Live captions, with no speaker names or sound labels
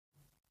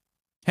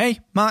Hey,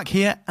 Mark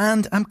here,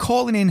 and I'm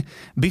calling in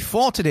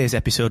before today's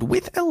episode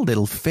with a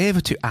little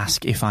favour to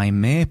ask, if I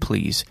may,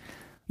 please.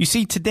 You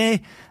see,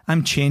 today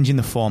I'm changing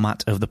the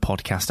format of the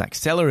Podcast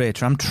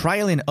Accelerator. I'm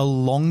trialling a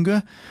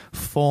longer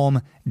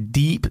form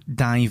deep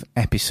dive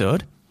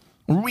episode,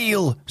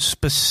 real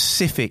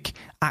specific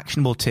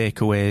actionable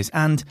takeaways,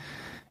 and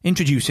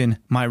introducing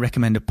my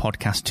recommended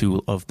podcast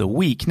tool of the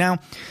week. Now,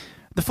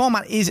 the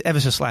format is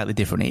ever so slightly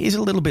different. It is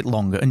a little bit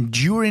longer, and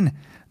during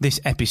this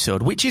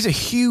episode, which is a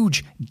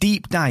huge,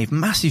 deep dive,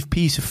 massive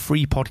piece of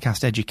free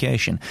podcast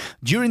education,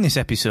 during this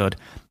episode,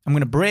 I'm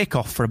going to break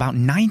off for about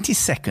 90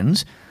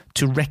 seconds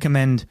to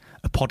recommend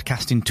a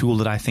podcasting tool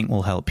that I think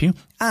will help you.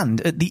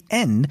 And at the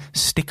end,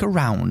 stick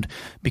around,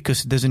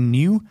 because there's a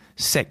new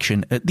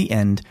section at the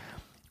end,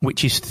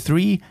 which is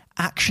 3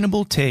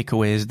 actionable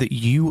takeaways that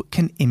you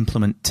can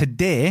implement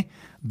today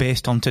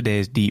based on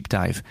today's deep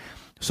dive.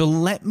 So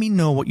let me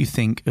know what you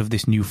think of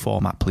this new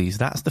format, please.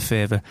 That's the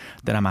favour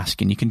that I'm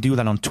asking. You can do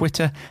that on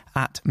Twitter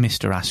at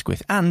Mr.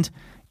 Asquith, and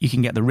you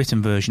can get the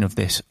written version of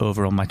this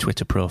over on my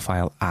Twitter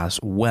profile as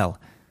well.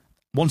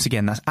 Once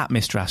again, that's at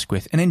Mr.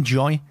 Asquith, and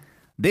enjoy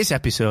this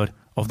episode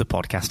of the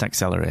Podcast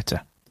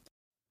Accelerator.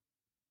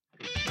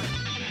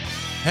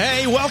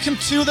 Hey, welcome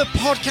to the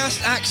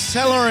Podcast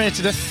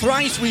Accelerator, the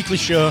thrice weekly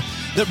show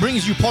that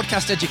brings you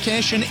podcast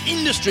education,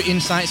 industry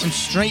insights, and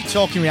straight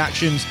talking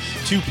reactions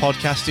to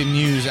podcasting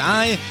news.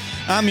 I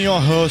am your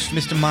host,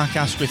 Mr. Mark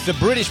Asquith, the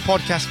British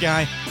podcast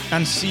guy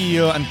and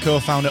CEO and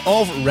co-founder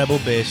of Rebel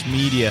Base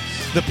Media,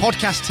 the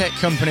podcast tech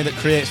company that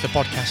creates the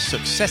Podcast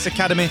Success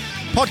Academy,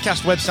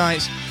 podcast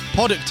websites,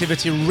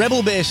 Productivity,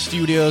 Rebel Base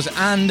Studios,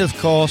 and of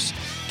course,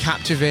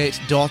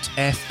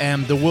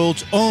 Captivate.fm, the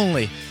world's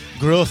only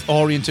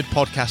growth-oriented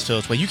podcast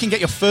host, where you can get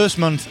your first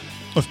month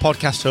of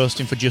podcast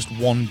hosting for just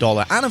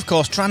 $1. And of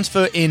course,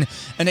 transfer in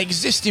an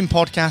existing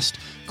podcast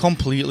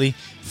completely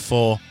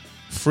for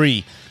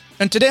free.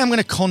 And today I'm going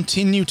to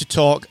continue to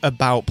talk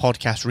about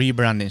podcast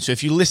rebranding. So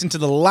if you listen to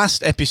the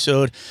last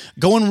episode,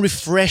 go and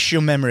refresh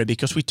your memory,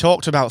 because we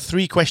talked about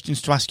 3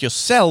 questions to ask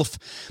yourself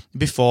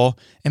before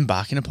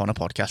embarking upon a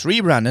podcast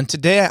rebrand. And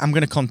today I'm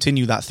going to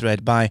continue that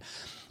thread by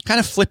kind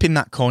of flipping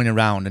that coin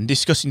around and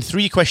discussing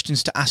 3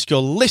 questions to ask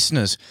your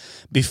listeners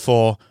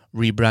before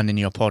rebranding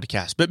your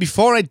podcast. But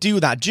before I do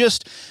that,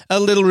 just a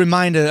little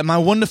reminder that my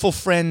wonderful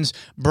friends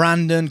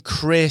Brandon,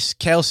 Chris,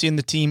 Kelsey, and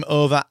the team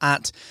over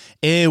at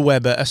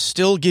Aweber are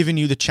still giving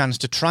you the chance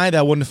to try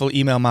their wonderful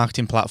email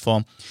marketing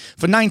platform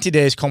for 90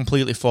 days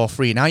completely for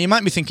free. Now, you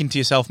might be thinking to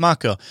yourself,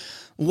 Marco,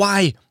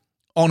 why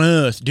on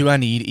earth do I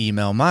need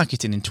email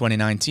marketing in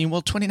 2019?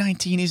 Well,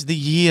 2019 is the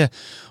year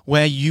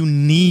where you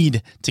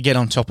need to get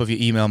on top of your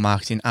email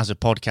marketing as a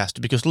podcaster.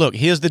 Because look,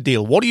 here's the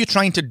deal. What are you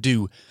trying to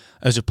do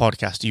as a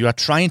podcaster? You are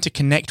trying to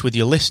connect with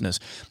your listeners.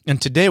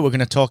 And today we're going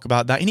to talk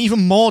about that in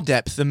even more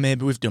depth than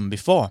maybe we've done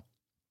before.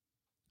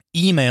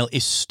 Email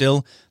is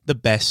still the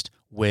best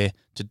way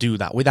to do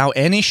that. Without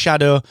any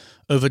shadow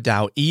of a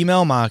doubt,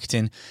 email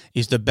marketing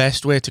is the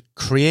best way to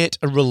create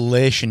a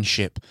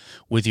relationship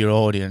with your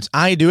audience.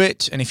 I do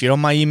it, and if you're on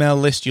my email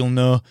list, you'll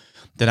know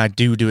that I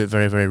do it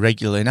very, very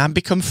regularly. And I've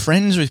become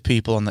friends with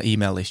people on the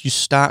email list. You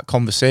start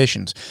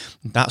conversations.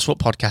 That's what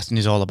podcasting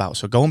is all about.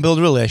 So go and build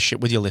a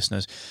relationship with your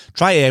listeners.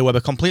 Try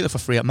Aweber completely for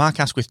free at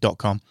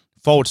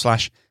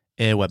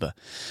markasquith.com/Aweber.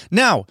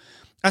 Now,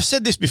 I've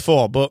said this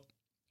before, but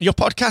your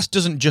podcast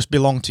doesn't just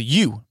belong to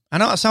you. I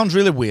know that sounds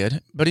really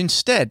weird, but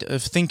instead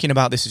of thinking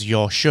about this as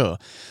your show,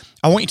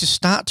 I want you to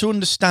start to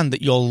understand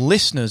that your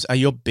listeners are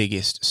your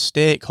biggest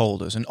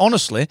stakeholders. And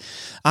honestly,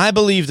 I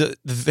believe that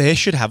they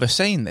should have a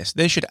say in this.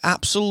 They should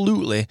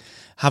absolutely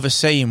have a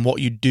say in what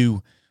you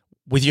do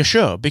with your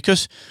show.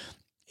 Because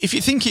if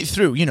you think it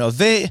through,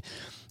 they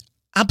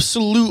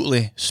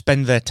absolutely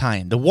spend their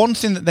time. The one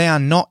thing that they are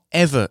not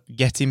ever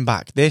getting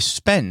back, they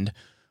spend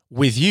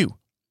with you.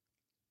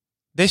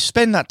 They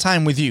spend that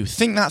time with you.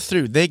 Think that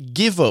through. They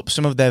give up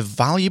some of their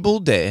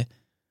valuable day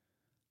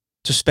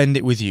to spend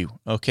it with you,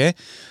 okay?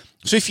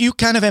 So if you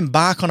kind of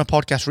embark on a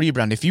podcast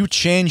rebrand, if you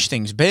change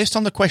things based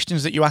on the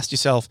questions that you asked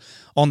yourself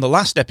on the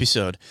last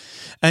episode,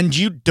 and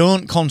you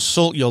don't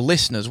consult your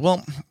listeners,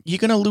 well, you're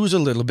going to lose a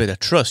little bit of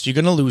trust. You're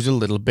going to lose a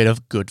little bit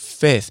of good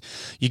faith.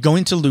 You're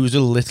going to lose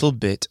a little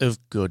bit of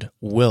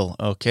goodwill,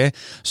 okay?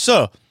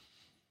 So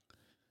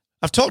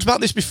I've talked about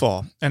this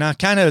before, and I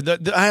find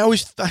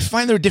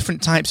there are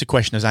different types of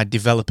questions as I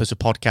develop as a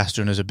podcaster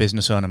and as a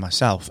business owner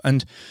myself.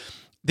 And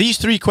these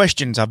 3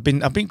 questions, I've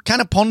been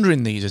kind of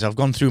pondering these as I've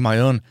gone through my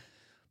own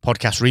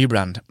podcast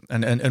rebrand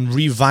and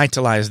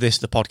revitalize the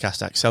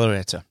Podcast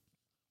Accelerator.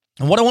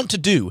 And what I want to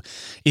do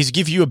is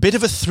give you a bit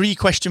of a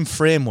 3-question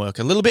framework,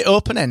 a little bit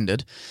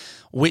open-ended,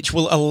 which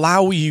will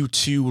allow you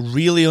to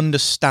really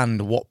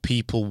understand what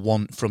people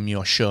want from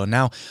your show.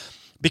 Now,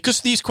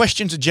 because these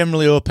questions are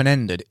generally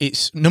open-ended,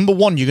 it's number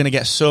 1, you're going to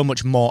get so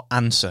much more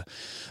answer.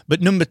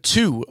 But number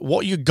 2,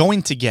 what you're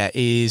going to get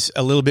is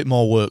a little bit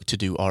more work to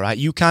do, all right?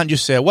 You can't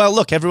just say, well,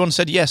 look, everyone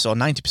said yes, or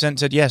 90%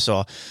 said yes,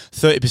 or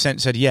 30%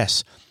 said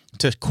yes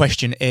to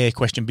question A,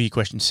 question B,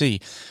 question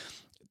C.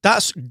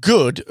 that's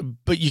good,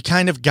 but you're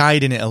kind of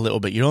guiding it a little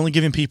bit. You're only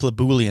giving people a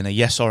Boolean, a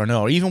yes or a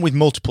no. Or even with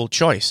multiple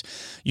choice,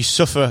 you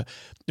suffer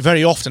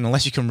very often,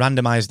 unless you can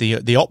randomize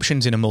the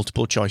options in a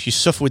multiple choice, you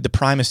suffer with the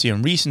primacy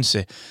and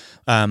recency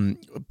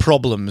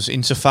problems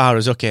insofar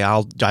as, okay,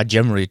 I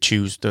generally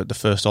choose the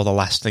first or the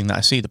last thing that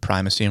I see, the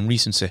primacy and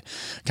recency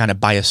kind of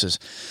biases.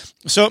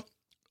 So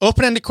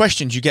open-ended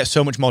questions, you get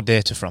so much more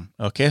data from,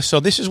 okay?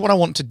 So this is what I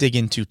want to dig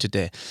into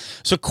today.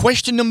 So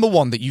question number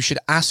one that you should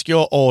ask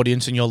your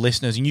audience and your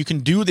listeners, and you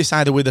can do this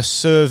either with a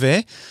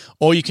survey,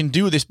 or you can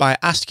do this by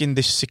asking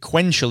this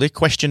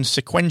questions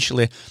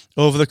sequentially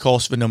over the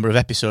course of a number of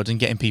episodes and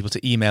getting people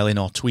to email in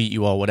or tweet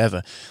you or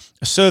whatever.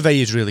 A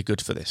survey is really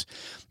good for this.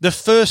 The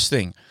first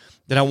thing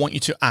that I want you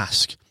to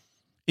ask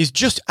is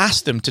just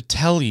ask them to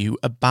tell you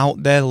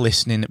about their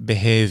listening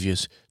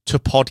behaviors to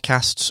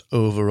podcasts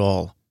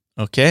overall.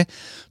 Okay,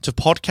 to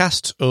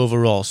podcasts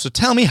overall. So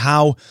tell me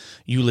how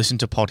you listen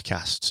to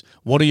podcasts.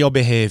 What are your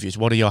behaviors?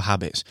 What are your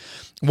habits?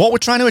 What we're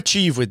trying to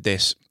achieve with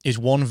this is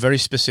one very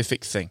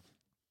specific thing.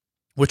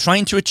 We're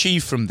trying to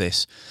achieve from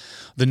this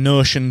the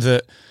notion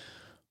that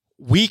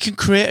we can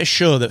create a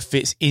show that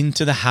fits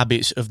into the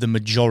habits of the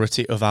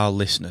majority of our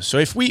listeners. So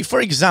if we, for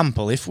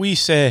example, if we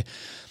say,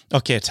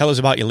 okay, tell us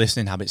about your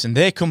listening habits, and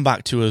they come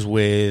back to us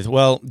with,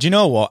 well, do you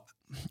know what?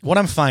 What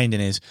I'm finding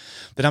is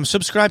that I'm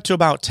subscribed to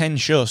about 10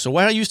 shows. So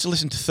where I used to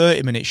listen to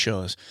 30-minute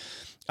shows,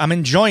 I'm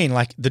enjoying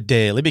like the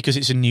daily because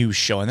it's a news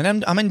show. And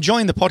then I'm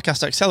enjoying the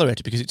Podcast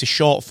Accelerator because it's a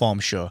short form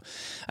show.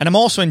 And I'm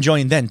also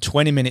enjoying then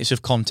 20 minutes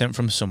of content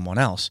from someone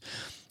else.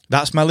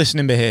 That's my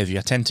listening behavior.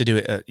 I tend to do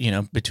it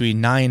at,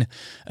 between 9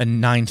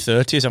 and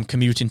 9:30 as I'm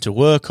commuting to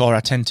work, or I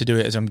tend to do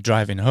it as I'm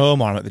driving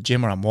home, or I'm at the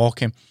gym, or I'm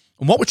walking.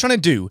 And what we're trying to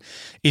do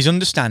is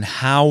understand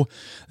how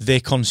they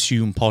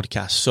consume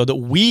podcasts so that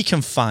we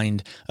can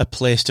find a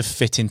place to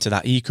fit into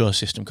that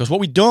ecosystem. Because what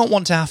we don't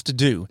want to have to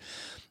do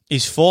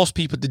is force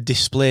people to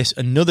displace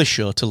another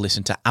show to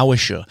listen to our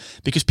show,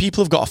 because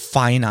people have got a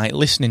finite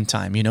listening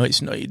time.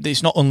 It's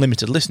not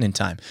unlimited listening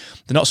time.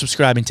 They're not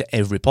subscribing to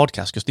every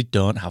podcast because they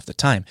don't have the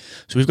time.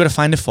 So we've got to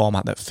find a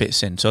format that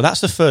fits in. So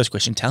that's the first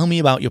question. Tell me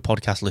about your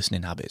podcast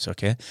listening habits,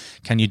 okay?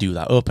 Can you do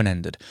that?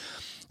 Open-ended.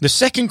 The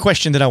second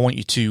question that I want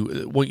you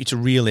to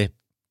really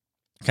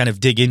kind of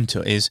dig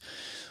into is,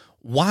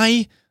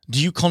 why do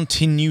you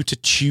continue to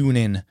tune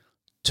in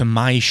to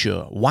my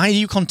show? Why do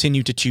you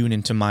continue to tune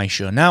into my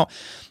show? Now,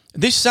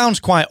 this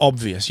sounds quite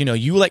obvious.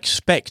 You will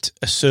expect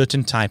a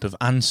certain type of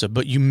answer,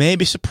 but you may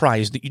be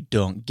surprised that you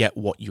don't get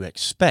what you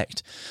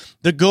expect.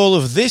 The goal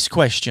of this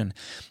question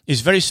is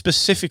very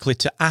specifically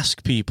to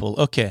ask people,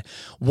 okay,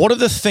 what are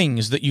the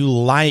things that you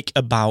like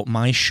about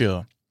my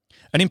show?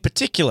 And in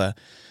particular,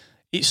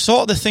 it's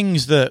sort of the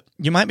things that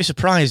you might be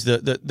surprised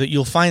that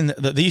you'll find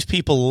that these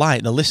people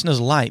like, the listeners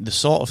like, the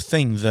sort of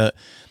thing that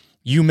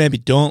you maybe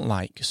don't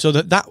like. So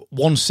that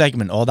one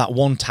segment or that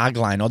one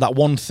tagline or that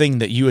one thing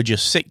that you are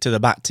just sick to the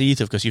back teeth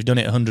of because you've done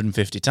it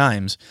 150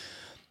 times,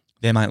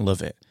 they might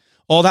love it.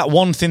 Or that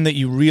one thing that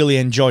you really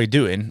enjoy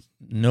doing,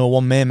 no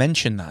one may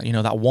mention that.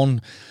 That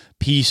one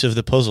piece of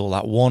the puzzle,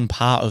 that one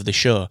part of the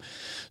show.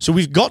 So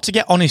we've got to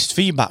get honest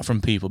feedback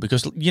from people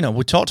because,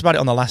 we talked about it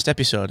on the last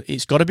episode.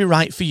 It's got to be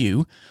right for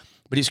you,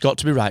 but it's got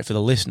to be right for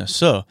the listener.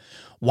 So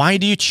why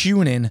do you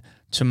tune in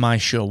to my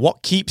show?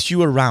 What keeps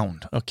you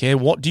around? Okay,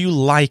 what do you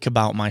like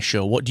about my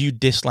show? What do you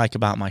dislike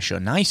about my show?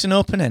 Nice and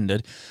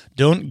open-ended.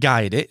 Don't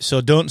guide it. So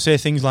don't say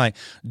things like,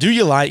 do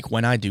you like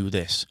when I do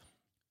this?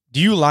 Do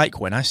you like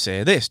when I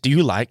say this? Do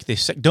you like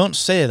this? Don't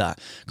say that,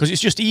 because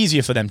it's just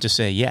easier for them to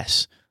say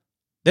yes.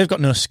 They've got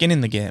no skin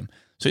in the game.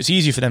 So it's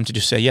easier for them to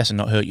just say yes and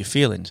not hurt your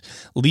feelings.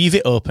 Leave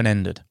it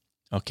open-ended.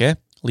 Okay?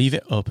 Leave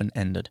it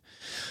open-ended.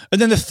 And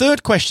then the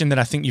third question that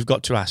I think you've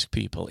got to ask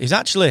people is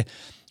actually,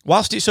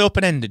 whilst it's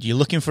open-ended, you're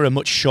looking for a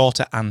much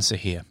shorter answer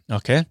here,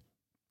 okay?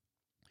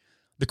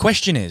 The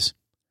question is,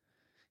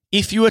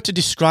 if you were to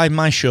describe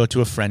my show to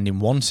a friend in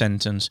one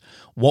sentence,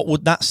 what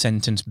would that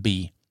sentence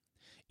be?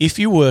 If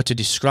you were to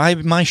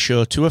describe my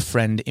show to a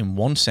friend in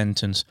one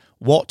sentence,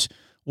 what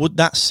would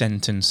that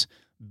sentence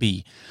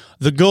be?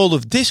 The goal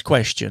of this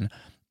question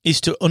is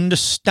to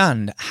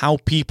understand how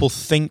people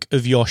think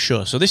of your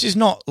show. So this is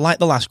not like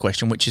the last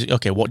question, which is,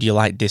 okay, what do you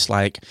like,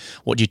 dislike?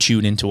 What do you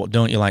tune into? What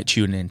don't you like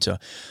tuning into?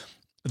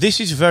 This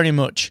is very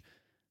much,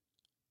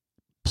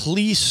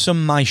 please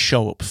sum my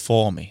show up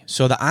for me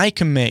so that I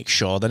can make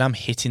sure that I'm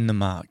hitting the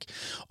mark,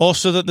 or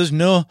so that there's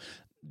no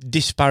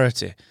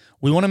disparity.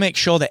 We want to make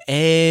sure that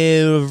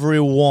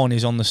everyone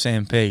is on the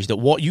same page, that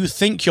what you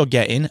think you're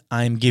getting,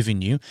 I'm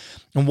giving you,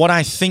 and what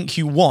I think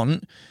you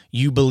want,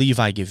 you believe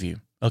I give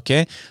you.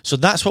 Okay, so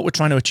that's what we're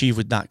trying to achieve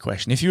with that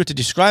question. If you were to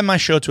describe my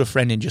show to a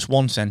friend in just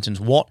one sentence,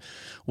 what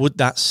would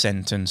that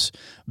sentence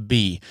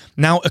be?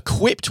 Now,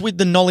 equipped with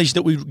the knowledge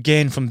that we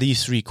gained from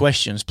these three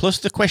questions, plus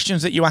the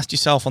questions that you asked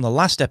yourself on the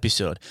last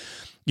episode,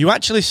 you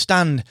actually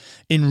stand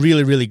in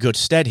really, really good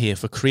stead here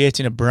for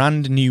creating a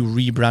brand new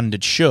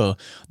rebranded show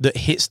that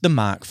hits the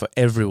mark for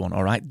everyone,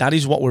 all right? That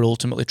is what we're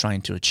ultimately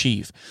trying to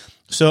achieve.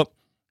 So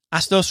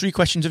Ask those 3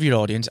 questions of your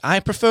audience. I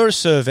prefer a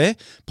survey.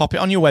 Pop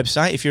it on your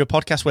website. If you're a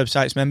podcast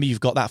websites member,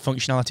 you've got that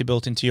functionality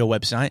built into your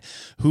website.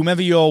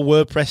 Whomever your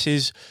WordPress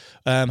is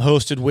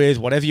hosted with,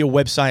 whatever your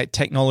website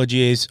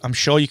technology is, I'm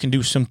sure you can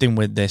do something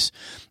with this.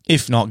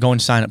 If not, go and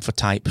sign up for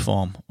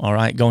Typeform. All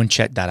right, go and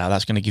check that out.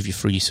 That's going to give you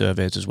free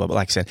surveys as well. But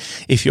like I said,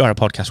 if you are a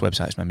podcast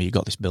websites member, you've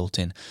got this built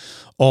in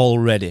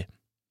already.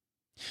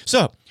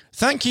 So,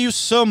 thank you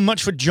so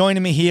much for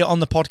joining me here on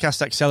the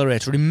Podcast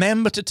Accelerator.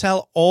 Remember to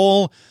tell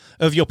all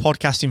of your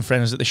podcasting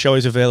friends that the show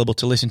is available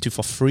to listen to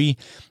for free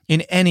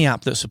in any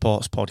app that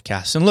supports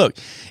podcasts. And look,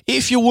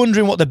 if you're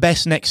wondering what the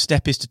best next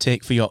step is to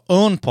take for your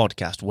own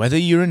podcast, whether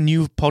you're a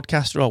new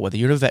podcaster or whether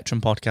you're a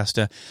veteran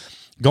podcaster,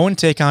 go and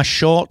take our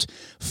short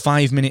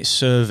 5-minute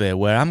survey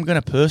where I'm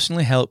going to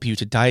personally help you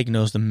to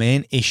diagnose the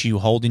main issue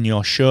holding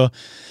your show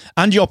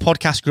and your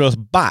podcast growth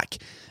back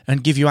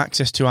and give you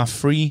access to our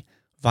free,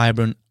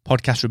 vibrant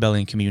Podcast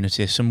Rebellion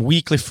community, some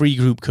weekly free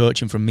group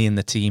coaching from me and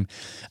the team,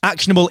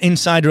 actionable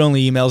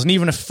insider-only emails, and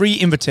even a free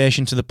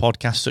invitation to the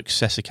Podcast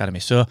Success Academy.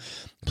 So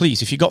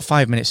please, if you've got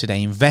 5 minutes a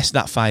day, invest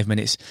that 5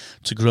 minutes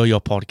to grow your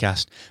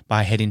podcast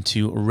by heading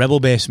to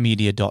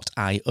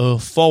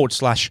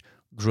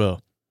rebelbasemedia.io/grow.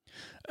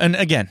 And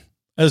again,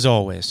 as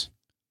always,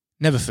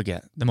 never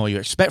forget, the more you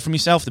expect from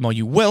yourself, the more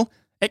you will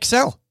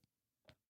excel.